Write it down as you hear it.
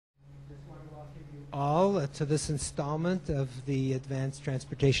all to this installment of the Advanced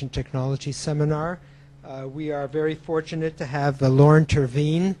Transportation Technology Seminar. We are very fortunate to have Loren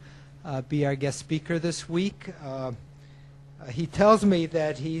Terveen be our guest speaker this week. He tells me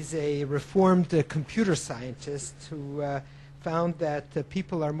that he's a reformed computer scientist who found that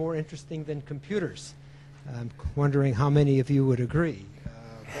people are more interesting than computers. I'm wondering how many of you would agree.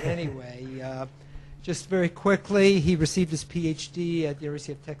 But anyway, just very quickly, he received his PhD at the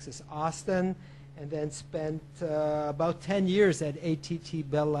University of Texas, Austin, and then spent about 10 years at ATT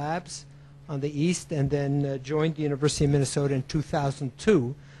Bell Labs on the East, and then joined the University of Minnesota in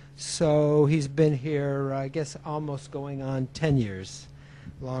 2002. So he's been here, I guess, almost going on 10 years,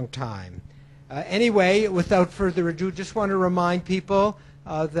 long time. Anyway, without further ado, just want to remind people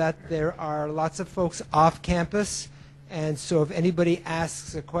that there are lots of folks off campus, and so if anybody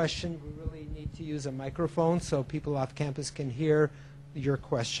asks a question, we really need to use a microphone so people off campus can hear your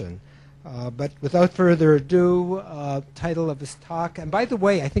question. But without further ado, title of his talk, and by the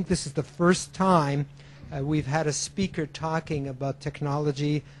way, I think this is the first time we've had a speaker talking about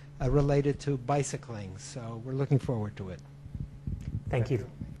technology related to bicycling, so we're looking forward to it. Thank you.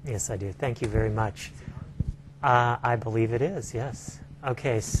 Yes, I do. Thank you very much. I believe it is, yes.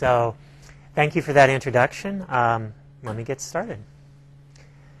 Okay, so thank you for that introduction. Let me get started.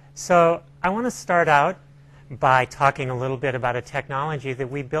 So I want to start out by talking a little bit about a technology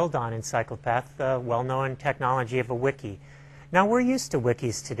that we build on in Cyclopath, the well-known technology of a wiki. Now, we're used to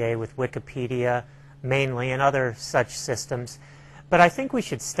wikis today with Wikipedia mainly and other such systems, but I think we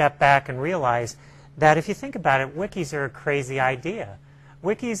should step back and realize that if you think about it, wikis are a crazy idea.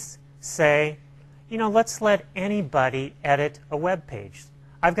 Wikis say, you know, let's let anybody edit a web page.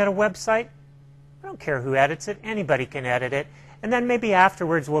 I've got a website. I don't care who edits it. Anybody can edit it. And then maybe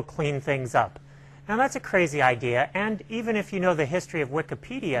afterwards we'll clean things up. Now that's a crazy idea. And even if you know the history of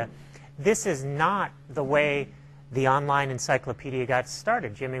Wikipedia, this is not the way the online encyclopedia got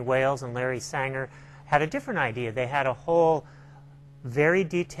started. Jimmy Wales and Larry Sanger had a different idea. They had a whole very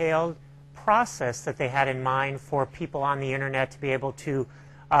detailed process that they had in mind for people on the internet to be able to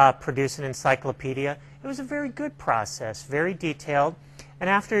produce an encyclopedia. It was a very good process, very detailed. And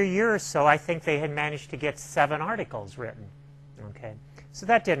after a year or so, I think they had managed to get 7 articles written. Okay, so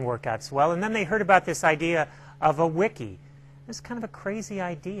that didn't work out so well. And then they heard about this idea of a wiki. It's kind of a crazy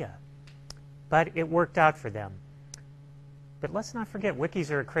idea, but it worked out for them. But let's not forget,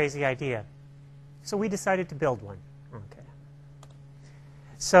 wikis are a crazy idea. So we decided to build one. Okay.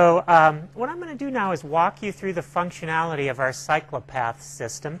 So what I'm going to do now is walk you through the functionality of our Cyclopath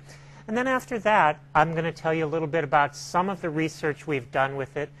system. And then after that, I'm going to tell you a little bit about some of the research we've done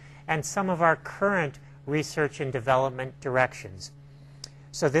with it and some of our current research and development directions.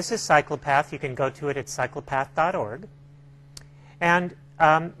 So this is Cyclopath. You can go to it at cyclopath.org. And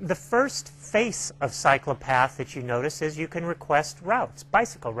the first face of Cyclopath that you notice is you can request routes,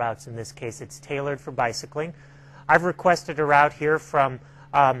 bicycle routes in this case. It's tailored for bicycling. I've requested a route here from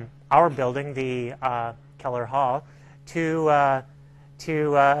our building, the Keller Hall, to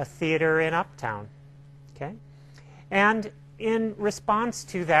a theater in Uptown. Okay? And in response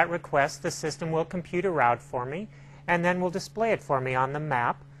to that request, the system will compute a route for me and then will display it for me on the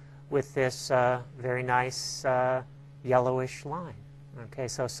map with this very nice yellowish line. Okay,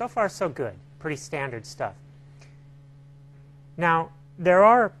 so far so good. Pretty standard stuff. Now, there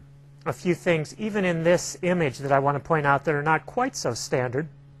are a few things, even in this image, that I want to point out that are not quite so standard.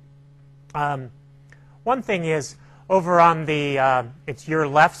 One thing is, over on the, it's your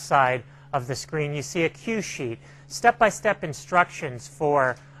left side of the screen, you see a cue sheet, step-by-step instructions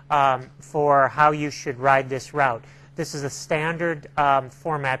for how you should ride this route. This is a standard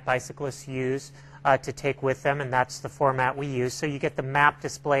format bicyclists use to take with them, and that's the format we use. So you get the map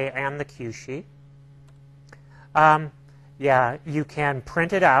display and the cue sheet. Yeah, you can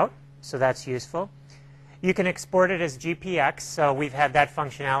print it out, so that's useful. You can export it as GPX, so we've had that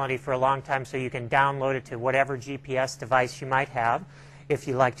functionality for a long time, so you can download it to whatever GPS device you might have if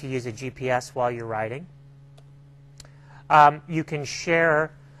you like to use a GPS while you're riding. You can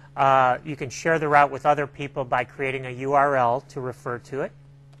share the route with other people by creating a URL to refer to it.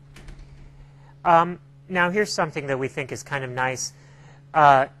 Now here's something that we think is kind of nice.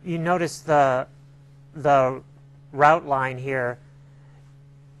 You notice the route line here.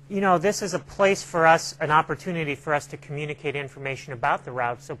 You know, this is a place for us, an opportunity for us to communicate information about the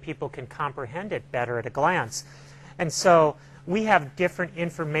route so people can comprehend it better at a glance. And so we have different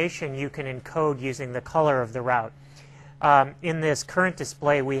information you can encode using the color of the route. In this current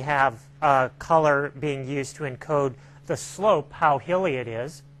display, we have color being used to encode the slope, how hilly it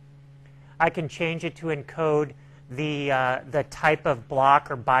is. I can change it to encode the type of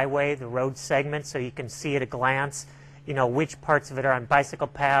block or byway, the road segment, so you can see at a glance, you know, which parts of it are on bicycle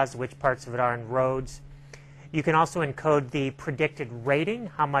paths, which parts of it are on roads. You can also encode the predicted rating,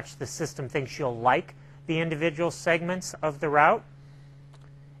 how much the system thinks you'll like the individual segments of the route.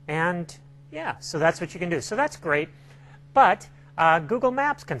 And yeah, so that's what you can do. So that's great. But Google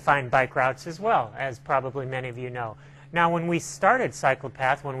Maps can find bike routes as well, as probably many of you know. Now, when we started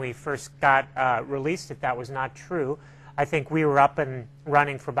Cyclopath, when we first got released it, that was not true. I think we were up and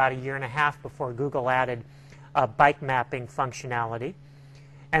running for about 1.5 years before Google added bike mapping functionality.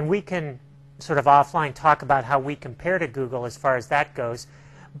 And we can sort of offline talk about how we compare to Google as far as that goes.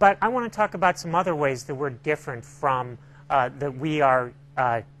 But I want to talk about some other ways that we're different from, that we are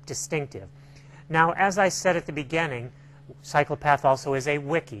distinctive. Now, as I said at the beginning, Cyclopath also is a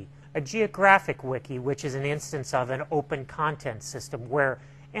wiki, a geographic wiki, which is an instance of an open content system where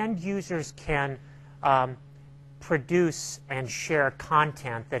end users can produce and share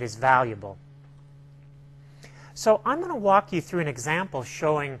content that is valuable. So I'm going to walk you through an example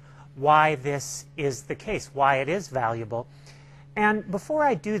showing why this is the case, why it is valuable. And before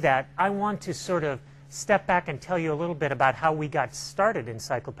I do that, I want to sort of step back and tell you a little bit about how we got started in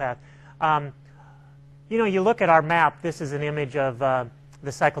Cyclopath. You know, you look at our map. This is an image of the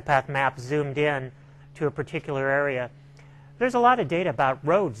Cyclopath map zoomed in to a particular area. There's a lot of data about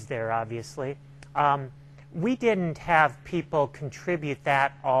roads there, obviously. We didn't have people contribute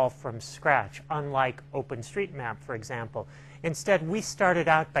that all from scratch, unlike OpenStreetMap, for example. Instead, we started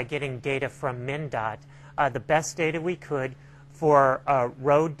out by getting data from MnDOT, the best data we could for a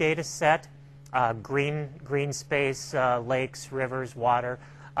road data set, green space, lakes, rivers, water,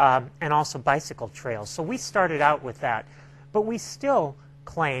 and also bicycle trails. So we started out with that. But we still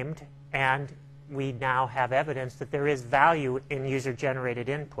claimed, and we now have evidence, that there is value in user-generated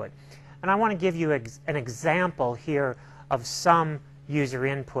input. And I want to give you an example here of some user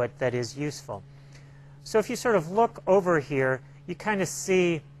input that is useful. So if you sort of look over here, you kind of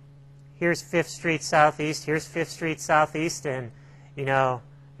see, here's 5th Street Southeast, here's 5th Street Southeast, and, you know,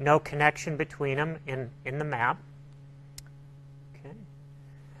 no connection between them in the map. Okay.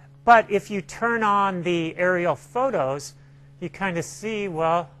 But if you turn on the aerial photos, you kind of see,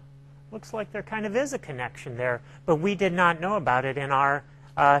 well, looks like there kind of is a connection there. But we did not know about it in our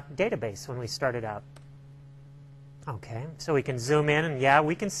database when we started out. Okay, so we can zoom in, and yeah,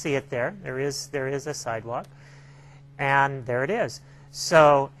 we can see it there. There is a sidewalk, and there it is.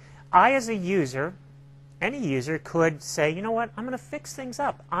 So I, as a user, any user could say, you know what, I'm going to fix things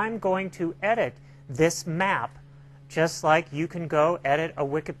up. I'm going to edit this map, just like you can go edit a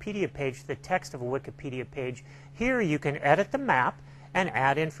Wikipedia page, the text of a Wikipedia page. Here you can edit the map and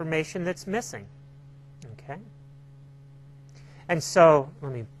add information that's missing. Okay? And so,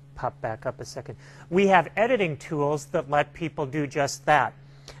 let me pop back up a second. We have editing tools that let people do just that.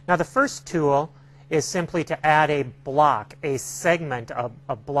 Now, the first tool is simply to add a block, a segment,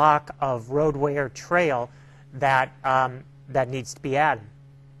 a block of roadway or trail that, that needs to be added.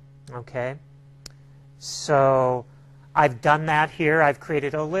 Okay? So I've done that here. I've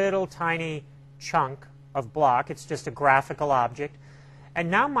created a little tiny chunk of block. It's just a graphical object. And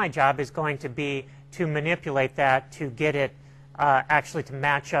now my job is going to be to manipulate that to get it actually to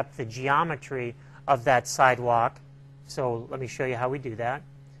match up the geometry of that sidewalk. So let me show you how we do that.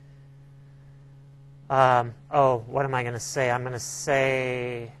 Oh, what am I going to say? I'm going to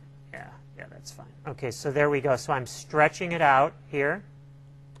say, yeah, that's fine. Okay, so there we go. So I'm stretching it out here.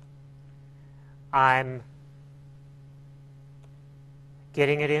 I'm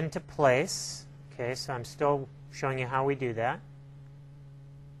getting it into place. Okay, so I'm still showing you how we do that.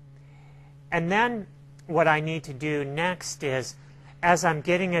 And then what I need to do next is, as I'm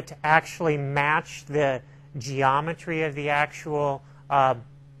getting it to actually match the geometry of the actual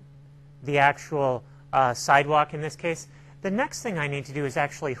sidewalk in this case, the next thing I need to do is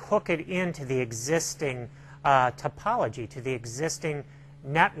actually hook it into the existing topology, to the existing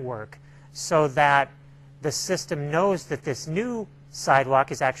network, so that the system knows that this new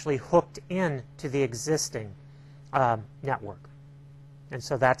sidewalk is actually hooked in to the existing network. And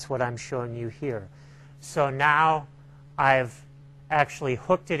so that's what I'm showing you here. So now I've actually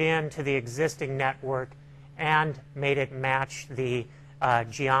hooked it into the existing network and made it match the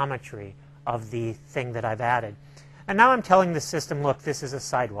geometry of the thing that I've added. And now I'm telling the system, look, this is a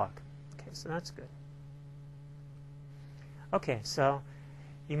sidewalk. Okay, so that's good. Okay, so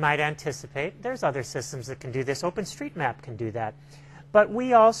you might anticipate there's other systems that can do this. OpenStreetMap can do that. But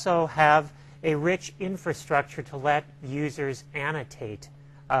we also have a rich infrastructure to let users annotate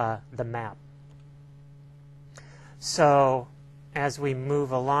the map. So as we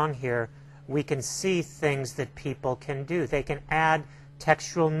move along here, we can see things that people can do. They can add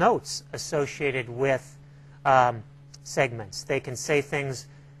textual notes associated with segments. They can say things,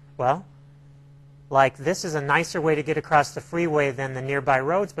 well, like, this is a nicer way to get across the freeway than the nearby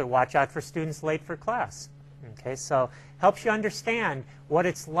roads, but watch out for students late for class. Okay, so helps you understand what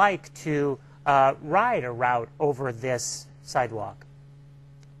it's like to ride a route over this sidewalk.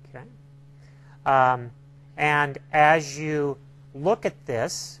 Okay, and as you look at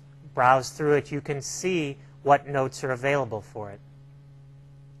this, browse through it, you can see what notes are available for it.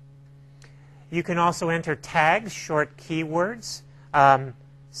 You can also enter tags, short keywords.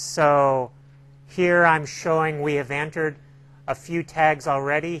 So here I'm showing we have entered a few tags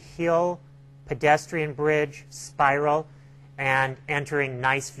already: hill, pedestrian bridge, spiral, and entering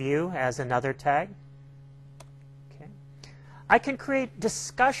nice view as another tag. Okay. I can create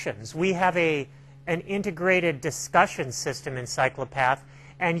discussions. We have an integrated discussion system in Cyclopath,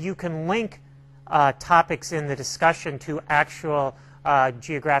 and you can link topics in the discussion to actual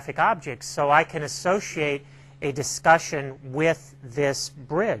geographic objects. So I can associate a discussion with this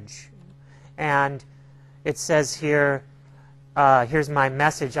bridge. And it says here, here's my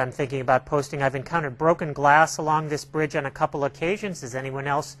message I'm thinking about posting. I've encountered broken glass along this bridge on a couple occasions. Does anyone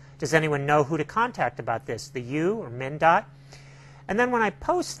know who to contact about this? The U or MnDOT? And then when I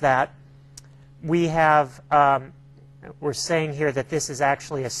post that, we have, we're saying here that this is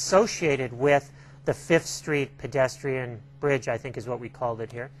actually associated with the 5th Street pedestrian bridge, I think is what we called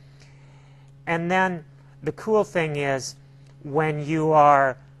it here. And then the cool thing is, when you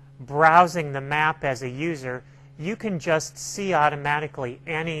are browsing the map as a user, you can just see automatically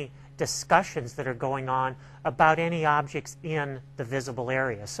any discussions that are going on about any objects in the visible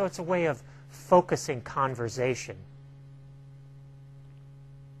area. So it's a way of focusing conversation.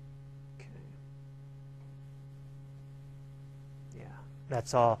 Okay. Yeah,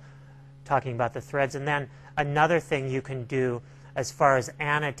 that's all talking about the threads. And then another thing you can do as far as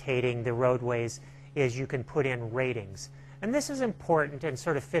annotating the roadways is you can put in ratings. And this is important and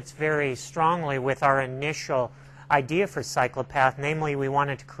sort of fits very strongly with our initial idea for Cyclopath. Namely, we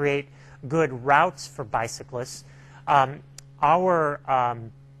wanted to create good routes for bicyclists. Our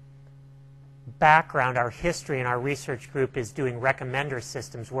background, our history in our research group is doing recommender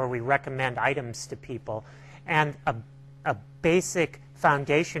systems where we recommend items to people. And a basic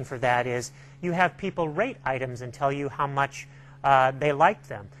foundation for that is you have people rate items and tell you how much they like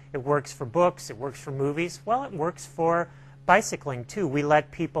them. It works for books, it works for movies. Well, it works for bicycling too. We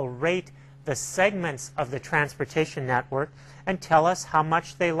let people rate the segments of the transportation network and tell us how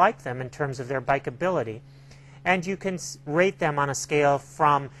much they like them in terms of their bikeability. And you can rate them on a scale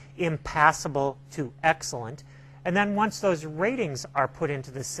from impassable to excellent. And then once those ratings are put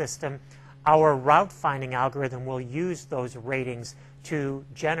into the system, our route finding algorithm will use those ratings to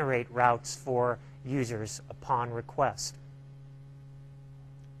generate routes for users upon request.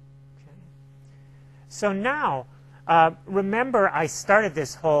 Okay. So now, remember I started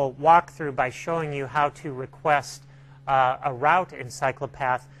this whole walkthrough by showing you how to request a route in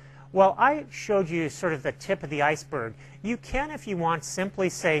Cyclopath. Well, I showed you sort of the tip of the iceberg. You can, if you want, simply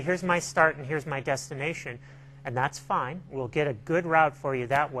say, here's my start and here's my destination, and that's fine. We'll get a good route for you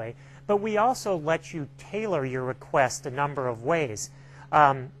that way. But we also let you tailor your request a number of ways.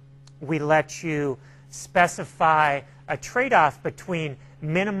 We let you specify a trade-off between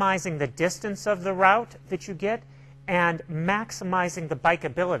minimizing the distance of the route that you get and maximizing the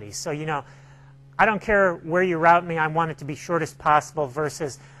bikeability. So, you know, I don't care where you route me, I want it to be shortest possible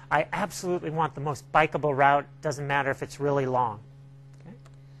versus I absolutely want the most bikeable route, doesn't matter if it's really long. Okay.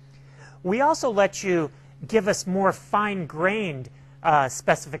 We also let you give us more fine-grained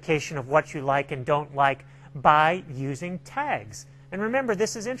specification of what you like and don't like by using tags. And remember,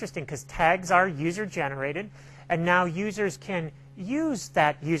 this is interesting because tags are user-generated, and now users can use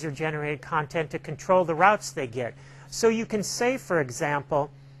that user-generated content to control the routes they get. So you can say, for example,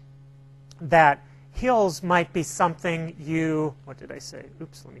 that hills might be something you, what did I say?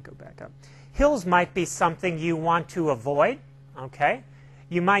 Oops, let me go back up. Hills might be something you want to avoid, okay?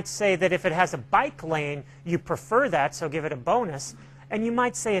 You might say that if it has a bike lane, you prefer that, so give it a bonus. And you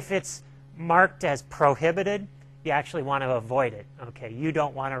might say if it's marked as prohibited, you actually want to avoid it, okay? You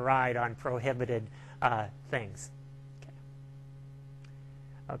don't want to ride on prohibited things.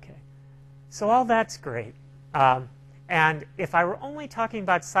 Okay, so all that's great. And if I were only talking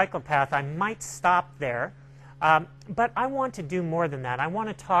about Cyclopath, I might stop there. But I want to do more than that. I want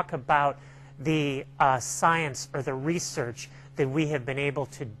to talk about the science or the research that we have been able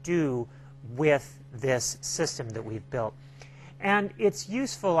to do with this system that we've built. And it's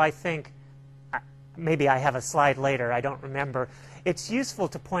useful, I think, maybe I have a slide later, I don't remember. It's useful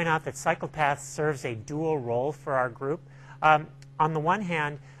to point out that Cyclopath serves a dual role for our group. On the one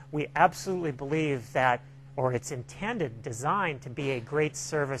hand, we absolutely believe that, or it's intended, designed to be a great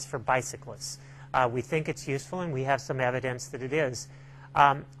service for bicyclists. We think it's useful, and we have some evidence that it is.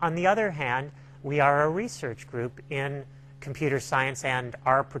 On the other hand, we are a research group in computer science, and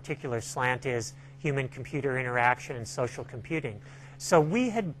our particular slant is human-computer interaction and social computing. So we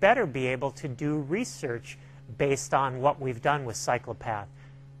had better be able to do research based on what we've done with Cyclopath.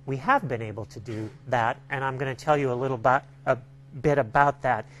 We have been able to do that, and I'm going to tell you a bit about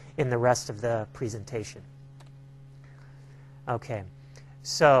that in the rest of the presentation. Okay,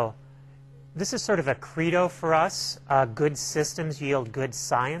 so this is sort of a credo for us. Good systems yield good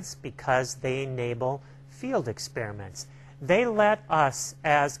science because they enable field experiments. They let us,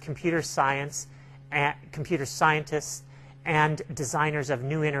 as computer scientists and designers of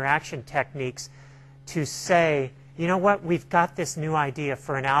new interaction techniques, to say, you know what, we've got this new idea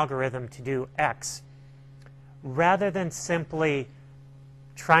for an algorithm to do X. Rather than simply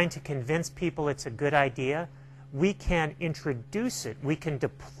trying to convince people it's a good idea, we can introduce it, we can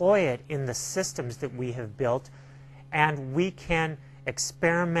deploy it in the systems that we have built, and we can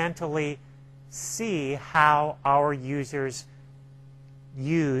experimentally see how our users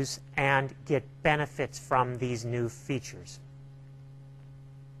use and get benefits from these new features.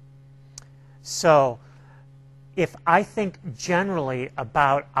 So if I think generally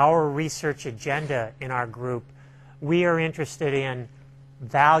about our research agenda in our group, we are interested in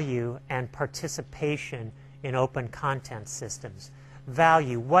value and participation in open content systems.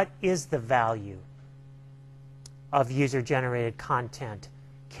 Value, what is the value of user-generated content?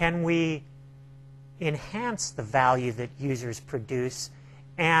 Can we enhance the value that users produce,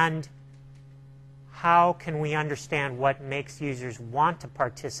 and how can we understand what makes users want to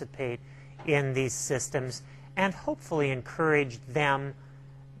participate in these systems and hopefully encourage them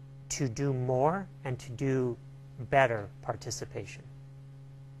to do more and to do better participation?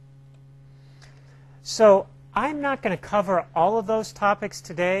 So I'm not going to cover all of those topics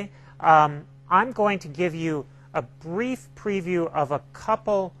today. I'm going to give you a brief preview of a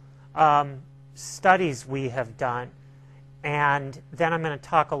couple studies we have done, and then I'm going to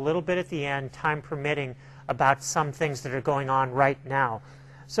talk a little bit at the end, time permitting, about some things that are going on right now.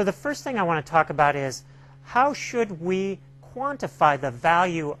 So the first thing I want to talk about is how should we quantify the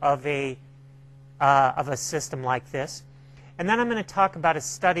value of a system like this. And then I'm going to talk about a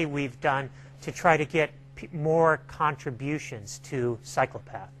study we've done to try to get more contributions to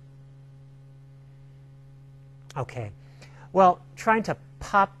Cyclopath. Okay, well, trying to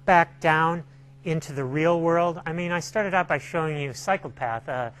pop back down into the real world. I mean, I started out by showing you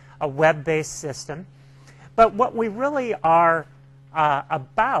Cyclopath, a web-based system. But what we really are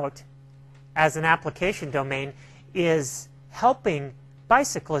about as an application domain is helping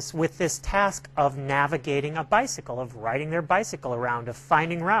bicyclists with this task of navigating a bicycle, of riding their bicycle around, of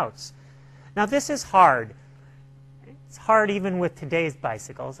finding routes. Now, this is hard. It's hard even with today's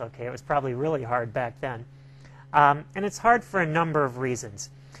bicycles. Okay, it was probably really hard back then. And it's hard for a number of reasons.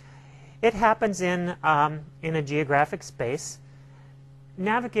 It happens in a geographic space.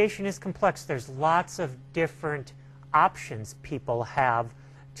 Navigation is complex. There's lots of different options people have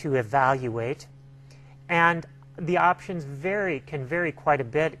to evaluate. And the options can vary quite a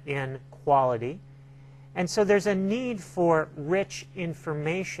bit in quality. And so there's a need for rich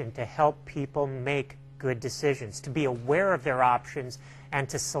information to help people make good decisions, to be aware of their options, and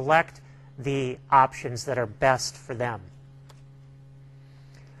to select the options that are best for them.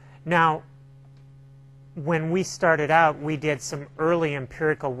 Now, when we started out, we did some early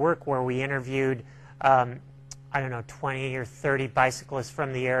empirical work where we interviewed, I don't know, 20 or 30 bicyclists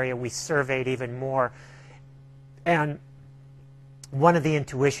from the area. We surveyed even more. And one of the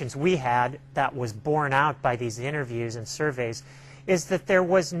intuitions we had that was borne out by these interviews and surveys is that there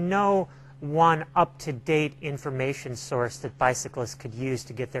was no one up-to-date information source that bicyclists could use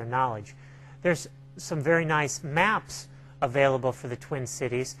to get their knowledge. There's some very nice maps available for the Twin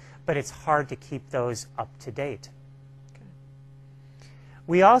Cities, but it's hard to keep those up to date. Okay.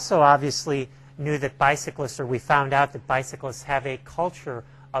 We also obviously knew that bicyclists, or we found out that bicyclists have a culture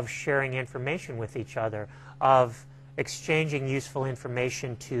of sharing information with each other, of exchanging useful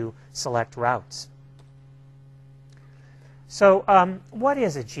information to select routes. So what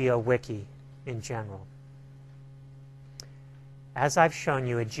is a GeoWiki in general? As I've shown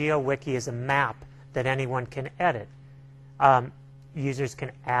you, a GeoWiki is a map that anyone can edit. Users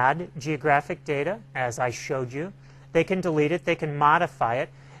can add geographic data, as I showed you. They can delete it, they can modify it,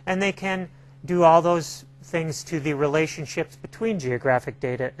 and they can do all those things to the relationships between geographic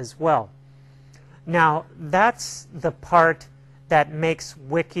data as well. Now, that's the part that makes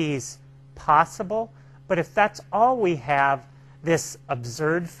wikis possible, but if that's all we have, this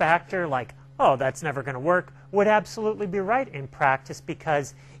absurd factor like, oh, that's never going to work, would absolutely be right in practice,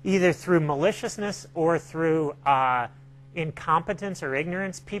 because either through maliciousness or through incompetence or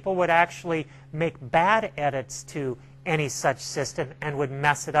ignorance, people would actually make bad edits to any such system and would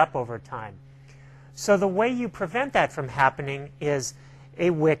mess it up over time. So the way you prevent that from happening is a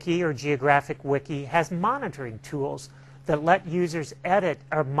wiki or geographic wiki has monitoring tools that let users edit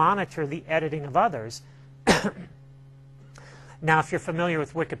or monitor the editing of others. Now, if you're familiar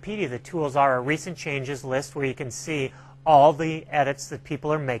with Wikipedia, the tools are a recent changes list where you can see all the edits that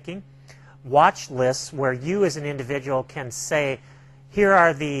people are making, watch lists where you as an individual can say, here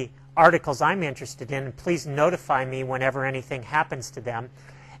are the articles I'm interested in, and please notify me whenever anything happens to them,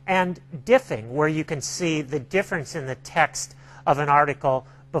 and diffing, where you can see the difference in the text of an article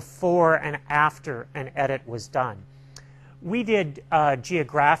before and after an edit was done. We did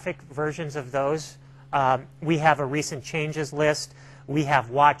geographic versions of those. We have a recent changes list. We have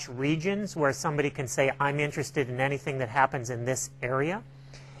watch regions where somebody can say, I'm interested in anything that happens in this area.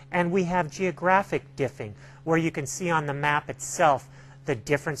 And we have geographic diffing, where you can see on the map itself the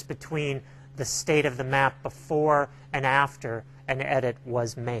difference between the state of the map before and after an edit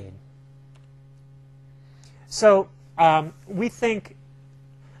was made. So we think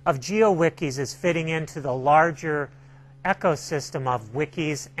of GeoWikis as fitting into the larger ecosystem of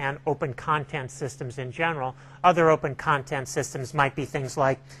wikis and open content systems in general. Other open content systems might be things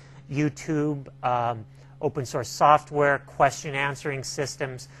like YouTube, open source software, question answering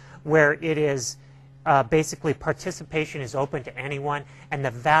systems, where it is basically participation is open to anyone, and the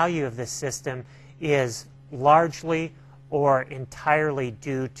value of this system is largely or entirely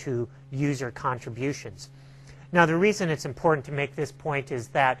due to user contributions. Now, the reason it's important to make this point is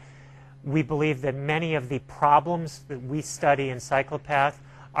that we believe that many of the problems that we study in Cyclopath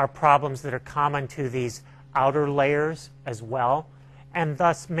are problems that are common to these outer layers as well, and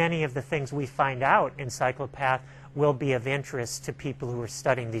thus many of the things we find out in Cyclopath will be of interest to people who are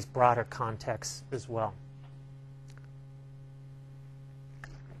studying these broader contexts as well.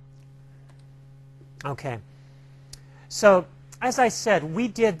 Okay, so as I said, we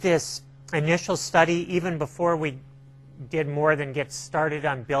did this initial study even before we did more than get started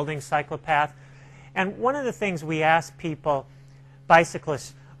on building Cyclopath. And one of the things we asked people,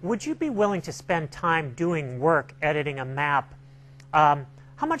 bicyclists, would you be willing to spend time doing work editing a map?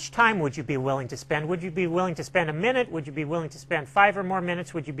 How much time would you be willing to spend? Would you be willing to spend a minute? Would you be willing to spend 5 or more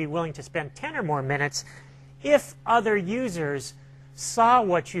minutes? Would you be willing to spend 10 or more minutes if other users saw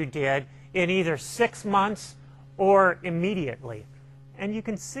what you did in either 6 months or immediately? And you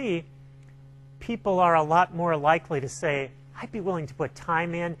can see people are a lot more likely to say, I'd be willing to put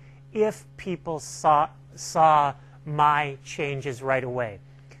time in if people saw my changes right away.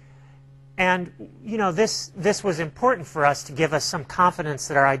 And you know, this was important for us to give us some confidence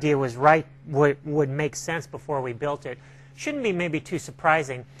that our idea was right, would make sense before we built it. Shouldn't be maybe too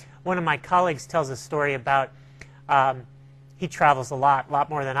surprising. One of my colleagues tells a story about, he travels a lot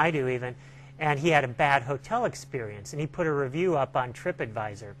more than I do even, and he had a bad hotel experience, and he put a review up on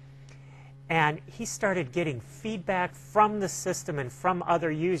TripAdvisor. And he started getting feedback from the system and from other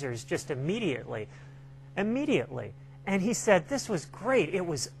users just immediately. And he said, this was great.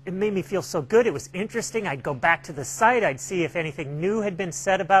 It made me feel so good. It was interesting. I'd go back to the site. I'd see if anything new had been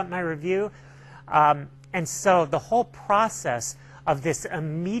said about my review. And so the whole process of this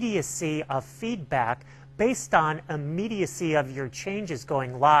immediacy of feedback based on immediacy of your changes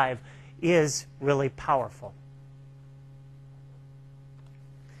going live is really powerful.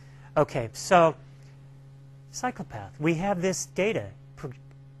 Okay, so Cyclopath, we have this data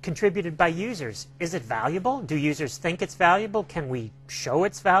contributed by users. Is it valuable? Do users think it's valuable? Can we show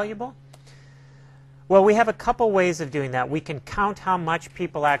it's valuable? Well, we have a couple ways of doing that. We can count how much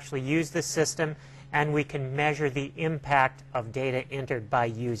people actually use this system, and we can measure the impact of data entered by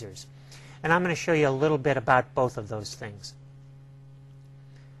users. And I'm going to show you a little bit about both of those things.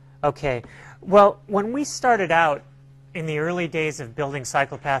 Okay, well, when we started out in the early days of building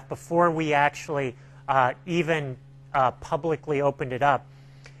Cyclopath, before we actually even publicly opened it up,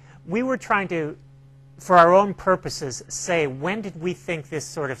 we were trying to, for our own purposes, say when did we think this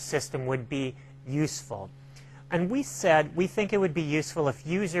sort of system would be useful. And we said we think it would be useful if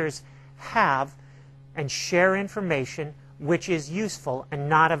users have and share information which is useful and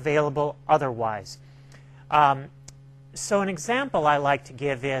not available otherwise. So an example I like to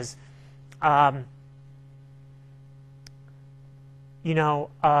give is, a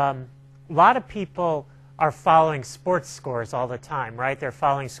lot of people are following sports scores all the time, right? They're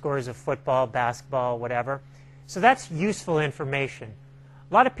following scores of football, basketball, whatever. So that's useful information.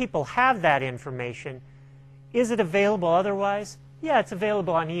 A lot of people have that information. Is it available otherwise? Yeah, it's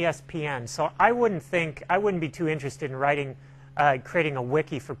available on ESPN. So I wouldn't be too interested in creating a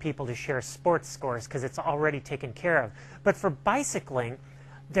wiki for people to share sports scores because it's already taken care of. But for bicycling,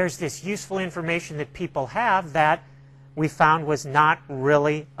 there's this useful information that people have that we found was not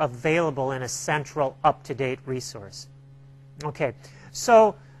really available in a central, up-to-date resource. Okay,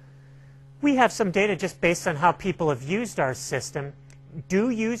 so we have some data just based on how people have used our system. Do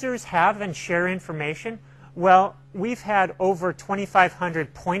users have and share information? Well, we've had over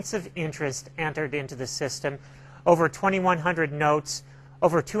 2,500 points of interest entered into the system, over 2,100 notes,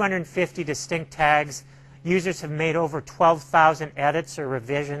 over 250 distinct tags. Users have made over 12,000 edits or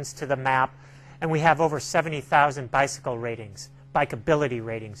revisions to the map, and we have over 70,000 bicycle ratings, bikeability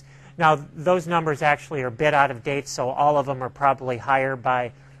ratings. Now, those numbers actually are a bit out of date, so all of them are probably higher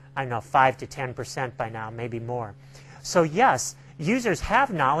by, I don't know, 5 to 10% by now, maybe more. So yes, users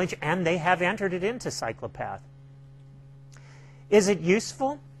have knowledge, and they have entered it into Cyclopath. Is it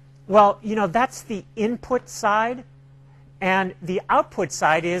useful? Well, you know, that's the input side. And the output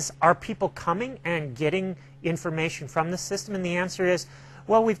side is, are people coming and getting information from the system? And the answer is,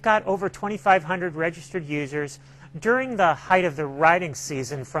 well, we've got over 2,500 registered users. During the height of the riding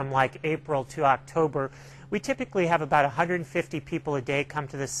season, from like April to October, we typically have about 150 people a day come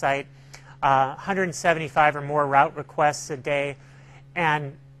to the site, 175 or more route requests a day.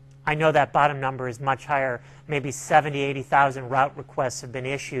 And I know that bottom number is much higher. Maybe 70,000, 80,000 route requests have been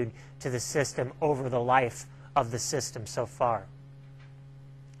issued to the system over the life of the system so far.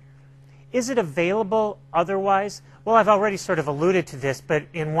 Is it available otherwise? Well, I've already sort of alluded to this, but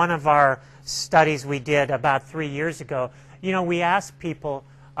in one of our studies we did about 3 years ago, you know, we asked people,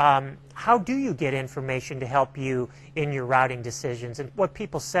 how do you get information to help you in your routing decisions? And what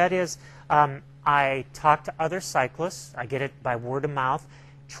people said is, I talk to other cyclists, I get it by word of mouth,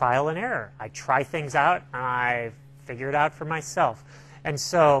 trial and error. I try things out, and I figure it out for myself. And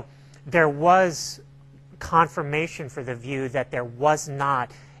so there was confirmation for the view that there was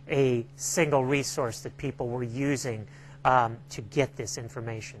not a single resource that people were using to get this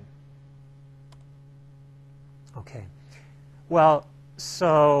information. Okay. Well,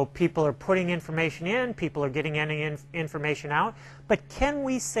 so people are putting information in, people are getting any information out, but can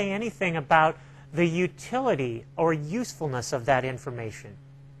we say anything about the utility or usefulness of that information?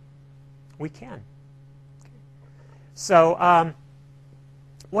 We can. So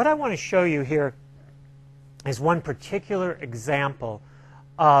what I want to show you here is one particular example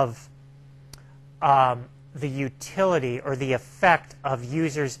of the utility or the effect of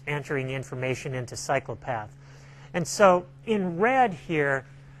users entering information into Cyclopath. And so in red here,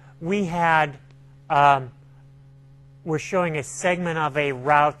 we had, we're showing a segment of a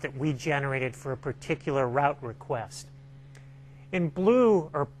route that we generated for a particular route request. In blue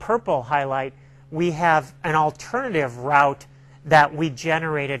or purple highlight, we have an alternative route that we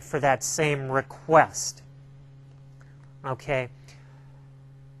generated for that same request. Okay.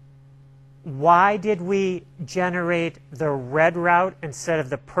 Why did we generate the red route instead of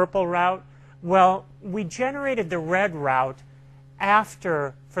the purple route? Well, we generated the red route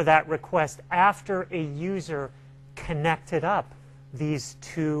after, for that request, after a user connected up these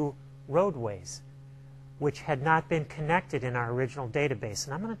two roadways, which had not been connected in our original database.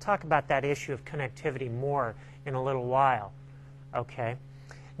 And I'm going to talk about that issue of connectivity more in a little while. Okay.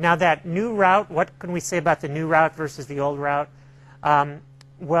 Now that new route, what can we say about the new route versus the old route?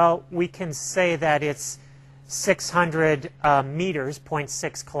 Well, we can say that it's 600 meters,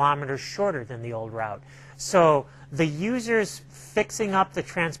 0.6 kilometers shorter than the old route. So the users fixing up the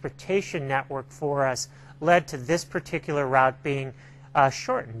transportation network for us led to this particular route being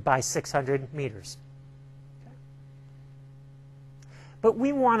shortened by 600 meters. Okay. But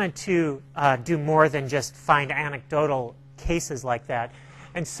we wanted to do more than just find anecdotal cases like that.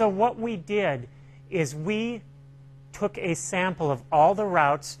 And so what we did is we took a sample of all the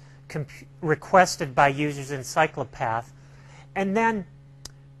routes requested by users in Cyclopath, and then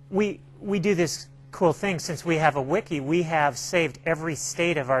we do this cool thing. Since we have a wiki, we have saved every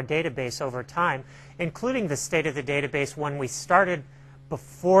state of our database over time, including the state of the database when we started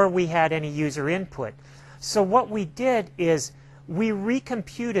before we had any user input. So what we did is we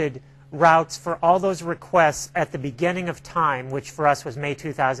recomputed routes for all those requests at the beginning of time, which for us was May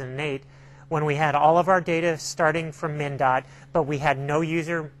 2008, when we had all of our data starting from MnDOT, but we had no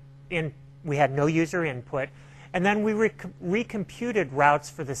user input, and then we recomputed routes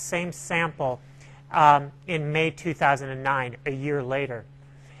for the same sample in May 2009, a year later.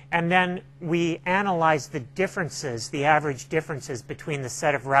 And then we analyzed the differences, the average differences between the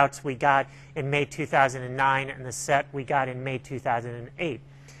set of routes we got in May 2009 and the set we got in May 2008.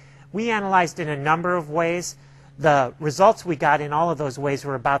 We analyzed in a number of ways. The results we got in all of those ways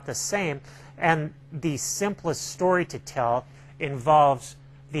were about the same, and the simplest story to tell involves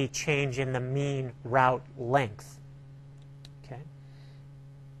the change in the mean route length. Okay.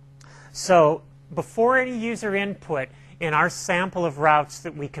 So before any user input, in our sample of routes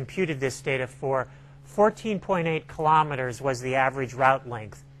that we computed this data for, 14.8 kilometers was the average route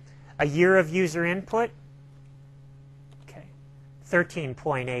length. A year of user input,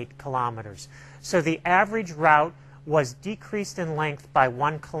 13.8 kilometers. So the average route was decreased in length by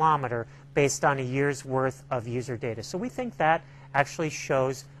 1 kilometer based on a year's worth of user data. So we think that actually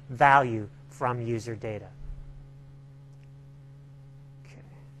shows value from user data. Okay.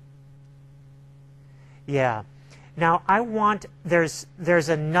 Yeah. Now there's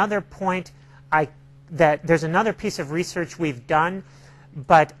another point there's another piece of research we've done,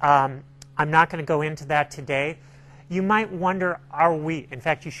 but I'm not going to go into that today. You might wonder, in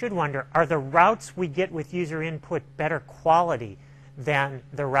fact you should wonder, are the routes we get with user input better quality than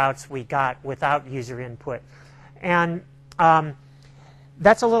the routes we got without user input? And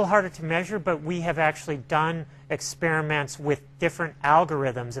that's a little harder to measure, but we have actually done experiments with different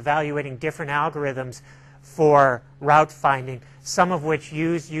algorithms, evaluating different algorithms for route finding, some of which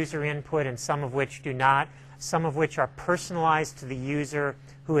use user input and some of which do not, some of which are personalized to the user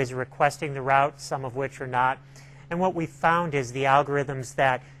who is requesting the route, some of which are not. And what we found is the algorithms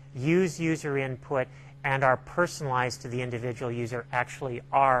that use user input and are personalized to the individual user actually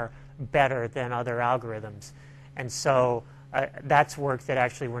are better than other algorithms. And so that's work that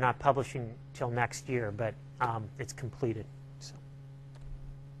actually we're not publishing till next year, but it's completed.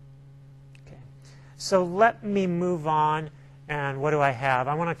 So let me move on, and what do I have?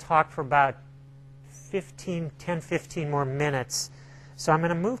 I want to talk for about 10, 15 more minutes. So I'm going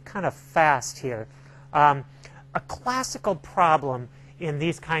to move kind of fast here. A classical problem in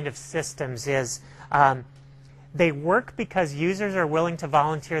these kind of systems is they work because users are willing to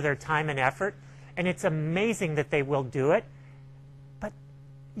volunteer their time and effort, and it's amazing that they will do it, but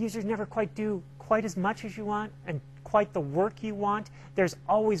users never quite do quite as much as you want and quite the work you want. There's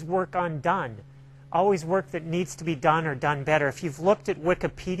always work undone. Always work that needs to be done or done better. If you've looked at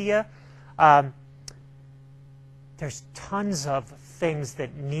Wikipedia, there's tons of things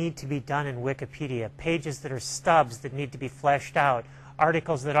that need to be done in Wikipedia. Pages that are stubs that need to be fleshed out.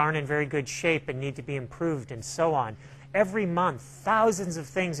 Articles that aren't in very good shape and need to be improved, and so on. Every month, thousands of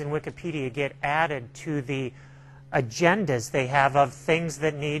things in Wikipedia get added to the agendas they have of things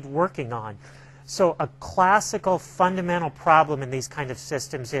that need working on. So a classical fundamental problem in these kind of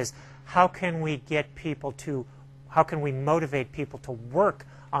systems is, how can we motivate people to work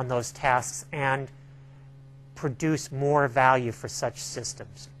on those tasks and produce more value for such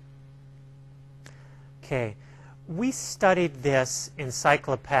systems? Okay, we studied this in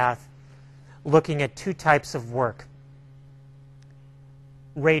Cyclopath looking at two types of work.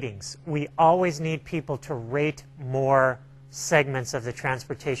 Ratings. We always need people to rate more segments of the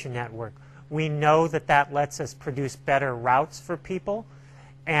transportation network. We know that that lets us produce better routes for people.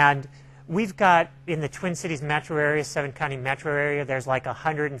 And we've got, in the Twin Cities metro area, 7-county metro area, there's like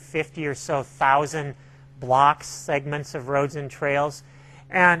 150 or so thousand blocks, segments of roads and trails.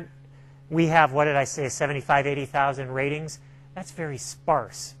 And we have, what did I say, 75, 80,000 ratings. That's very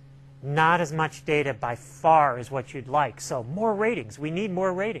sparse. Not as much data by far as what you'd like. So more ratings. We need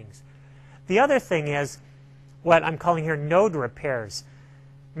more ratings. The other thing is what I'm calling here node repairs.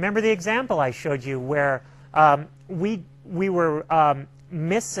 Remember the example I showed you where we were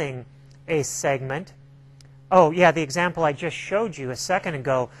missing a segment. Oh, yeah, the example I just showed you a second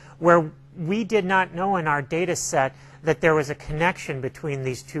ago, where we did not know in our data set that there was a connection between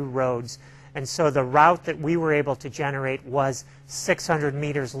these two roads. And so the route that we were able to generate was 600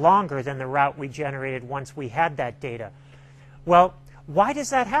 meters longer than the route we generated once we had that data. Well, why does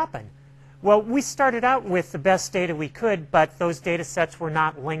that happen? Well, we started out with the best data we could, but those data sets were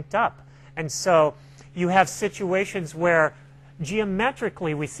not linked up. And so you have situations where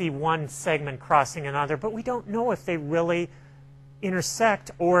geometrically we see one segment crossing another, but we don't know if they really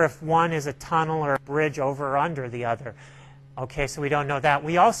intersect or if one is a tunnel or a bridge over or under the other. Okay, so we don't know that.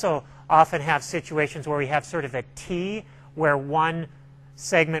 We also often have situations where we have sort of a T where one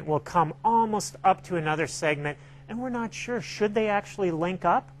segment will come almost up to another segment, and we're not sure. Should they actually link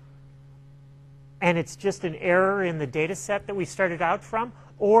up? And it's just an error in the data set that we started out from?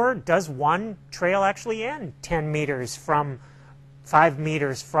 Or does one trail actually end 10 meters from 5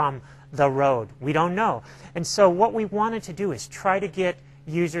 meters from the road? We don't know. And so what we wanted to do is try to get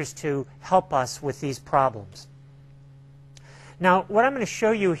users to help us with these problems. Now, what I'm going to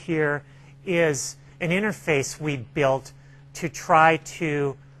show you here is an interface we built to try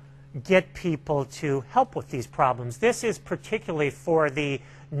to get people to help with these problems. This is particularly for the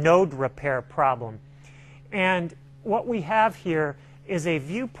node repair problem. And what we have here is a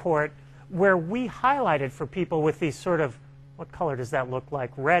viewport where we highlighted for people with these sort of, what color does that look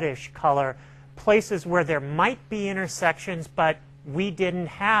like? Reddish color, places where there might be intersections, but we didn't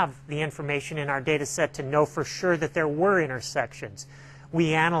have the information in our data set to know for sure that there were intersections.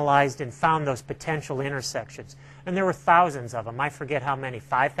 We analyzed and found those potential intersections. And there were thousands of them. I forget how many,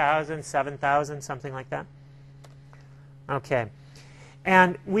 5,000, 7,000, something like that. Okay.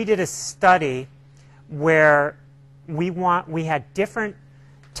 And we did a study where we had different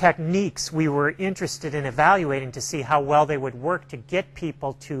techniques we were interested in evaluating to see how well they would work to get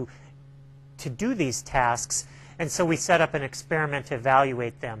people to do these tasks. And so we set up an experiment to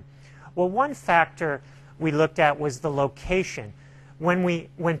evaluate them. Well, one factor we looked at was the location.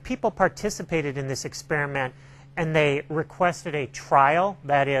 When people participated in this experiment and they requested a trial,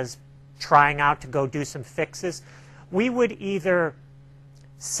 that is, trying out to go do some fixes, we would either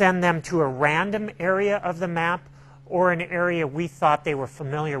send them to a random area of the map or an area we thought they were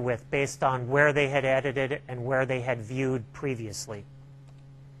familiar with based on where they had edited and where they had viewed previously.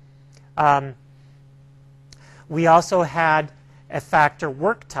 We also had a factor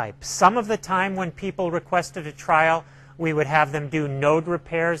work type. Some of the time when people requested a trial, we would have them do node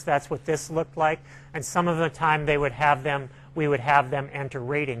repairs. That's what this looked like. And some of the time we would have them enter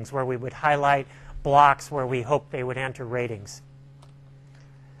ratings, where we would highlight blocks where we hoped they would enter ratings.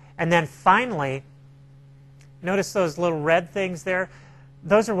 And then finally, notice those little red things there?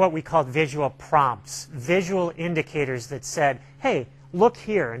 Those are what we called visual prompts, visual indicators that said, hey, look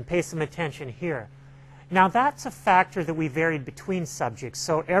here and pay some attention here. Now that's a factor that we varied between subjects.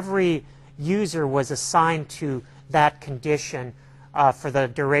 So every user was assigned to that condition for the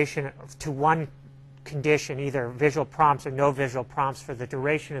duration, to one condition, either visual prompts or no visual prompts for the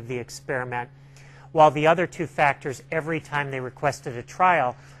duration of the experiment. While the other two factors, every time they requested a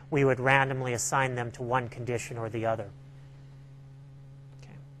trial, we would randomly assign them to one condition or the other.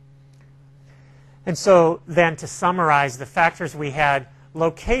 Okay. And so then to summarize the factors we had,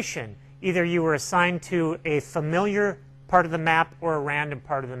 location. Either you were assigned to a familiar part of the map or a random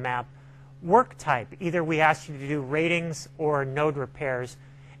part of the map. Work type. Either we asked you to do ratings or node repairs.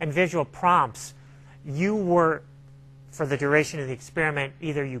 And visual prompts. You were, for the duration of the experiment,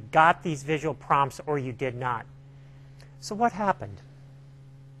 either you got these visual prompts or you did not. So what happened?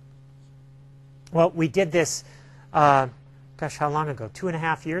 Well, we did this, gosh, how long ago?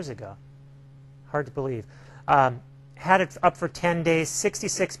 2.5 years ago. Hard to believe. Had it up for 10 days.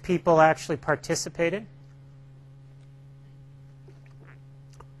 66 people actually participated.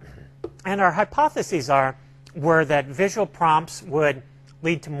 And our hypotheses were that visual prompts would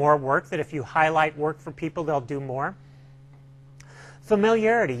lead to more work, that if you highlight work for people, they'll do more.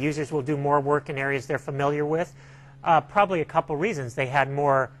 Familiarity. Users will do more work in areas they're familiar with. Probably a couple reasons. They had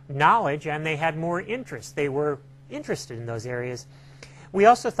more knowledge and they had more interest. They were interested in those areas. We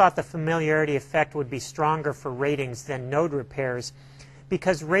also thought the familiarity effect would be stronger for ratings than node repairs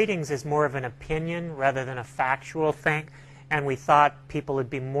because ratings is more of an opinion rather than a factual thing, and we thought people would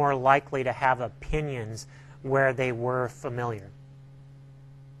be more likely to have opinions where they were familiar.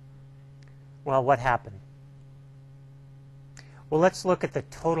 Well, what happened? Well, let's look at the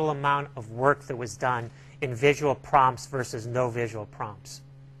total amount of work that was done in visual prompts versus no visual prompts.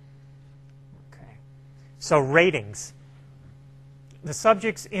 Okay. So ratings. The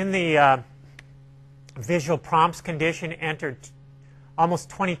subjects in the visual prompts condition entered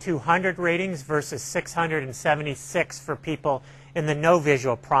almost 2,200 ratings versus 676 for people in the no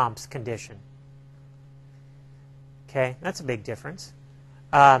visual prompts condition. Okay, that's a big difference.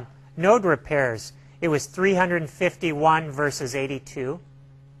 Node repairs, it was 351 versus 82.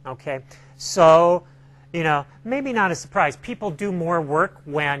 Okay, so, you know, maybe not a surprise. People do more work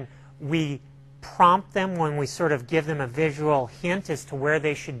when we prompt them, when we sort of give them a visual hint as to where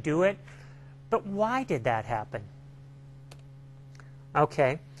they should do it. But why did that happen?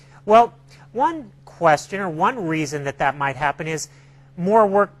 Okay. Well, one question or one reason that might happen is more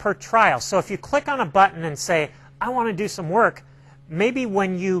work per trial. So if you click on a button and say, I want to do some work, maybe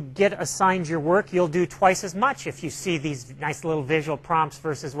when you get assigned your work, you'll do twice as much if you see these nice little visual prompts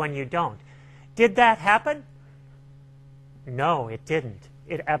versus when you don't. Did that happen? No, it didn't.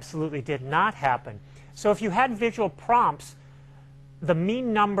 It absolutely did not happen. So if you had visual prompts, the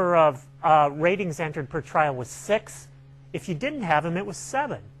mean number of ratings entered per trial was 6. If you didn't have them, it was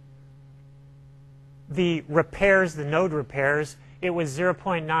 7. The repairs, the node repairs, it was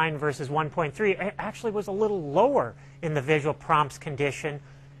 0.9 versus 1.3. It actually was a little lower in the visual prompts condition,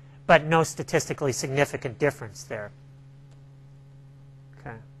 but no statistically significant difference there.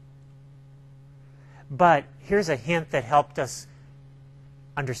 Okay. But here's a hint that helped us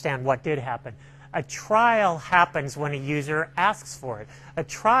understand what did happen. A trial happens when a user asks for it. A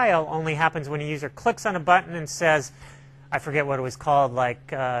trial only happens when a user clicks on a button and says, I forget what it was called,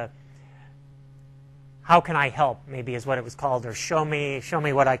 like, how can I help, maybe is what it was called, or show me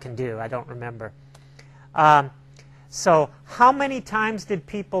what I can do. I don't remember. So how many times did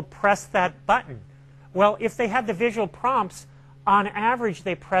people press that button? Well, if they had the visual prompts, on average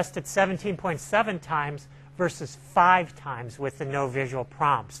they pressed it 17.7 times versus 5 times with the no visual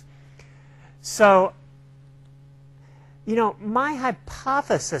prompts. So, you know, my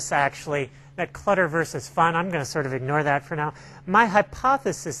hypothesis actually, that clutter versus fun, I'm going to sort of ignore that for now. My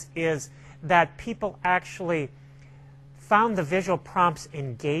hypothesis is that people actually found the visual prompts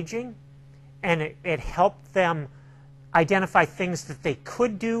engaging, and it helped them identify things that they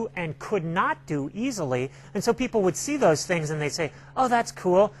could do and could not do easily. And so people would see those things and they'd say, oh, that's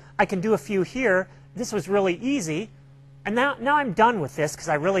cool. I can do a few here. This was really easy. And now I'm done with this because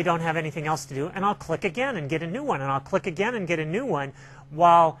I really don't have anything else to do. And I'll click again and get a new one. And I'll click again and get a new one.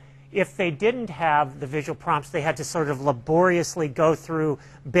 While if they didn't have the visual prompts, they had to sort of laboriously go through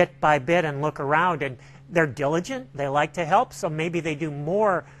bit by bit and look around. And they're diligent. They like to help. So maybe they do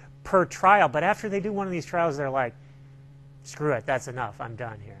more per trial. But after they do one of these trials, they're like, screw it. That's enough. I'm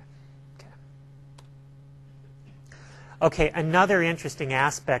done here. Okay, another interesting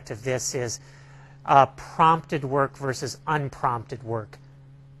aspect of this is prompted work versus unprompted work.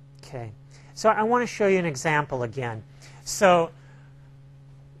 Okay, so I want to show you an example again. So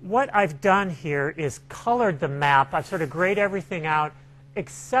what I've done here is colored the map. I've sort of grayed everything out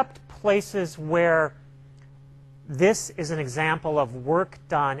except places where this is an example of work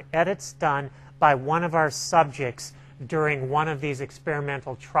done, edits done by one of our subjects during one of these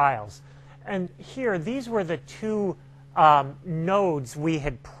experimental trials. And here, these were the two nodes we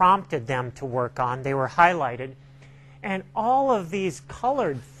had prompted them to work on. They were highlighted. And all of these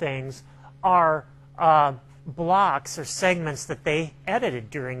colored things are blocks or segments that they edited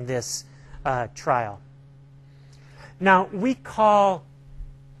during this trial. Now, we call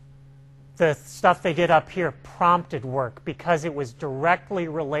the stuff they did up here prompted work because it was directly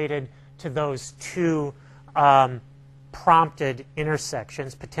related to those two prompted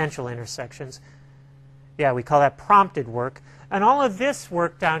intersections, potential intersections. Yeah, we call that prompted work. And all of this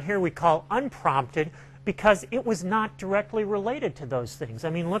work down here we call unprompted because it was not directly related to those things. I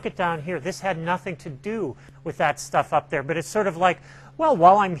mean, look at down here. This had nothing to do with that stuff up there. But it's sort of like, well,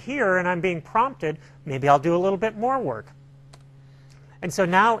 while I'm here and I'm being prompted, maybe I'll do a little bit more work. And so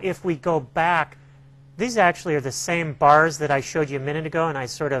now if we go back, these actually are the same bars that I showed you a minute ago, and I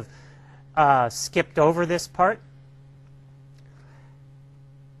sort of skipped over this part.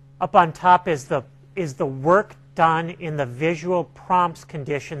 Up on top is the work done in the visual prompts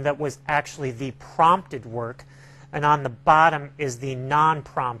condition that was actually the prompted work. And on the bottom is the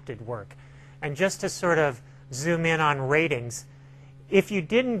non-prompted work. And just to sort of zoom in on ratings, if you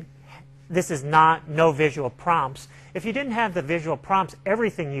didn't, this is not no visual prompts. If you didn't have the visual prompts,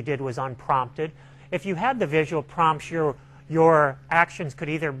 everything you did was unprompted. If you had the visual prompts, your actions could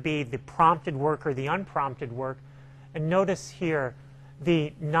either be the prompted work or the unprompted work. And notice here,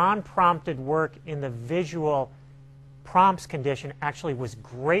 the non-prompted work in the visual prompts condition actually was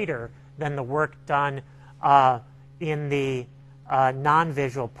greater than the work done in the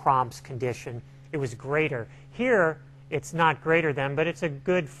non-visual prompts condition. It was greater. Here, it's not greater than, but it's a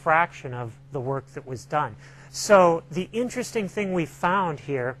good fraction of the work that was done. So the interesting thing we found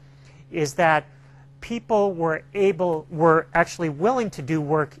here is that people were actually willing to do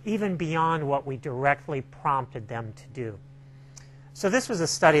work even beyond what we directly prompted them to do. So this was a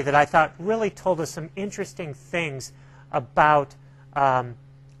study that I thought really told us some interesting things about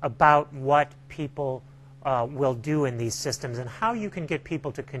what people will do in these systems and how you can get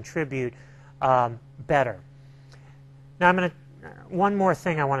people to contribute better. Now, one more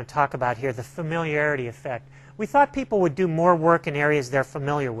thing I want to talk about here, the familiarity effect. We thought people would do more work in areas they're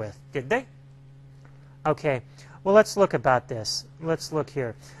familiar with. Did they? Okay. Well, let's look about this. Let's look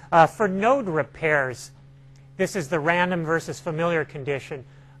here. For node repairs, this is the random versus familiar condition.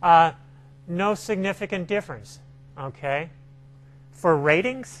 No significant difference. Okay. For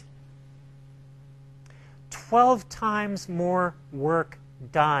ratings, 12 times more work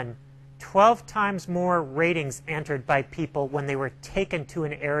done, 12 times more ratings entered by people when they were taken to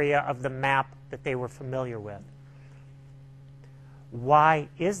an area of the map that they were familiar with. Why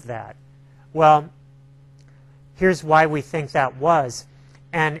is that? Well, here's why we think that was.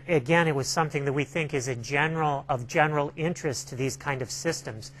 And again, it was something that we think is of general interest to these kind of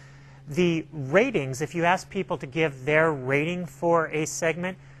systems. The ratings, if you ask people to give their rating for a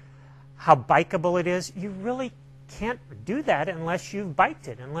segment, how bikeable it is, you really can't do that unless you've biked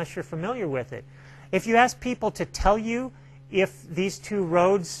it, unless you're familiar with it. If you ask people to tell you if these two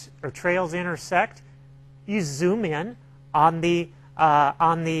roads or trails intersect, you zoom in on the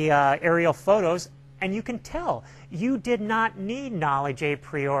aerial photos, and you can tell. You did not need knowledge a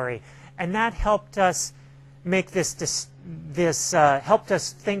priori, and that helped us make helped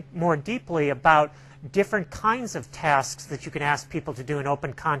us think more deeply about different kinds of tasks that you can ask people to do in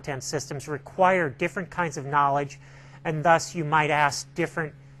open content systems require different kinds of knowledge, and thus you might ask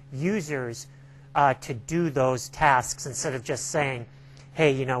different users to do those tasks instead of just saying,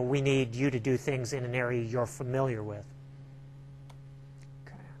 hey, you know, we need you to do things in an area you're familiar with.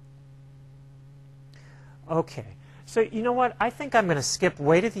 Okay, so you know what? I think I'm going to skip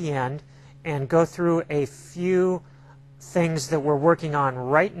way to the end and go through a few things that we're working on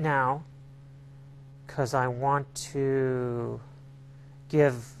right now, because I want to